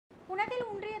पुण्यातील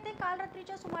उंडरी येथे काल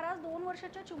रात्रीच्या सुमारास 2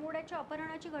 वर्षाच्या चिमुरड्याच्या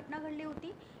अपहरणाची घटना घडली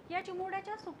होती। या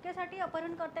चिमुरड्याच्या सुटकेसाठी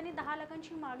अपहरणकर्त्यांनी 10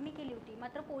 लाखांची मागणी केली होती।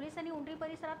 मात्र पोलिसांनी उंडरी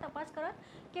परिसरात तपास करत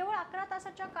केवळ 11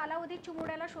 तासाच्या कालावधीत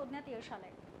चिमुरड्याला शोधण्यात यश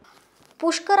आले।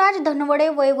 पुष्कराज धनवडे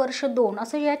वय वर्ष 2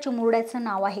 असं या चिमुरड्याचं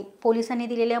नाव आहे। पोलिसांनी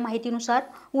दिलेल्या माहितीनुसार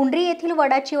उंडरी येथील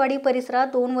वडाचीवाडी परिसरात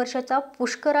 2 वर्षाचा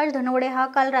पुष्कराज धनवडे हा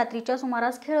काल रात्रीच्या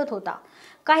सुमारास खेळत होता।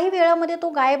 काही वेळामध्ये तो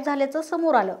गायब झाल्याचं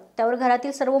समोर आलं। त्यावर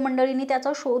घरातील सर्व मंडळींनी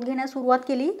त्याचा शोध घेण्यास सुरुवात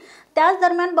केली। त्याच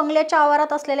दरम्यान बंगल्याच्या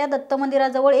आवारात असलेल्या दत्त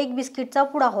मंदिराजवळ एक बिस्किटचा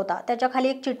पुडा होता। त्याच्या खाली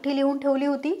एक चिठ्ठी लिहून ठेवली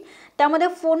होती। त्यामध्ये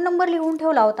फोन नंबर लिहून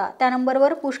ठेवला होता। त्या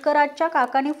नंबरवर पुष्कराजच्या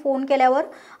काकांनी फोन केल्यावर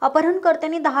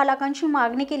अपहरणकर्त्यांनी 10 लाखांची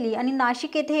मागणी केली आणि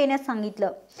नाशिक येथे येण्यास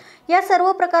सांगितलं। या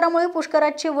सर्व प्रकारामुळे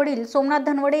पुष्कराजचे वडील सोमनाथ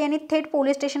धनवडे यांनी थेट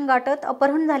पोलीस स्टेशन गाठत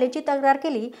अपहरण झाल्याची तक्रार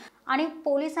केली आणि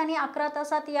पोलिसांनी 11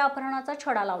 तासात या अपहरणाचा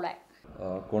छडा लावलाय।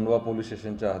 कोंढवा पोलीस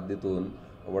स्टेशनच्या हद्दीतून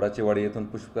वडाचीवाडी येथून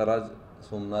पुष्कराज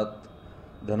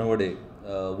सोमनाथ धनवडे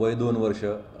वय 2 वर्ष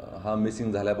हा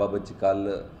मिसिंग झाल्याबाबतची काल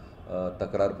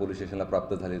तक्रार पोलीस स्टेशनला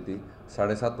प्राप्त झाली होती।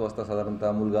 7:30 वाजता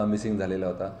साधारणतः मुलगा मिसिंग झालेला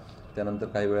होता। त्यानंतर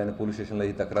काही वेळाने पोलीस स्टेशनला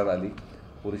ही तक्रार आली।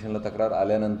 पोलीस स्टेशनला तक्रार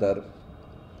आल्यानंतर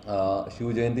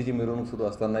शिवजयंतीची मिरवणूक सुरू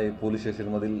असताना पोलीस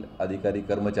स्टेशनमधील अधिकारी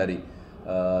कर्मचारी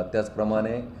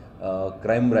त्याचप्रमाणे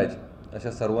क्राईम ब्रँच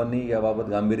अशा सर्वांनी याबाबत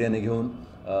गांभीर्याने घेऊन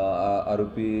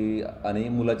आरोपी आणि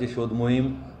मुलाची शोध मोहीम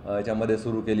याच्यामध्ये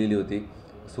सुरू केलेली होती।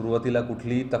 सुरुवातीला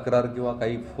कुठलीही तक्रार किंवा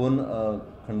काही फोन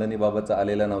खंडणीबाबतचा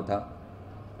आलेला नव्हता।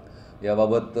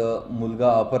 याबाबत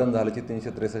मुलगा अपहरण झाल्याची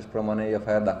 363 प्रमाणे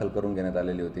FIR दाखल करून घेण्यात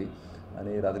आलेली होती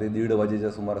आणि रात्री 1:30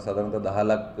 वाजेच्या सुमारास साधारणतः 10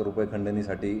 लाख रुपये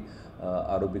खंडणीसाठी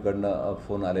आरोपीकडनं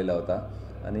फोन आलेला होता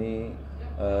आणि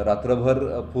रात्रभर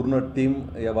पूर्ण टीम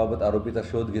याबाबत आरोपीचा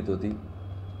शोध घेत होती।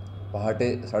 पहाटे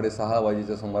 6:30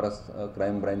 वाजेच्या सुमारास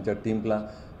क्राईम ब्रँचच्या टीमला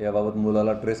याबाबत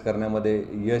मुलाला ट्रेस करण्यामध्ये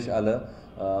यश आलं।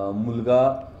 मुलगा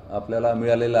आपल्याला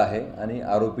मिळालेला आहे आणि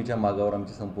आरोपीच्या मागावर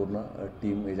आमची संपूर्ण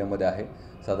टीम याच्यामध्ये आहे।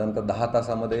 साधारणतः 10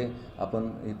 तासामध्ये आपण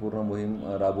ही पूर्ण मोहीम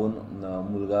राबवून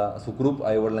मुलगा सुखरूप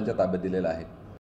आईवडिलांच्या ताब्यात दिलेला आहे।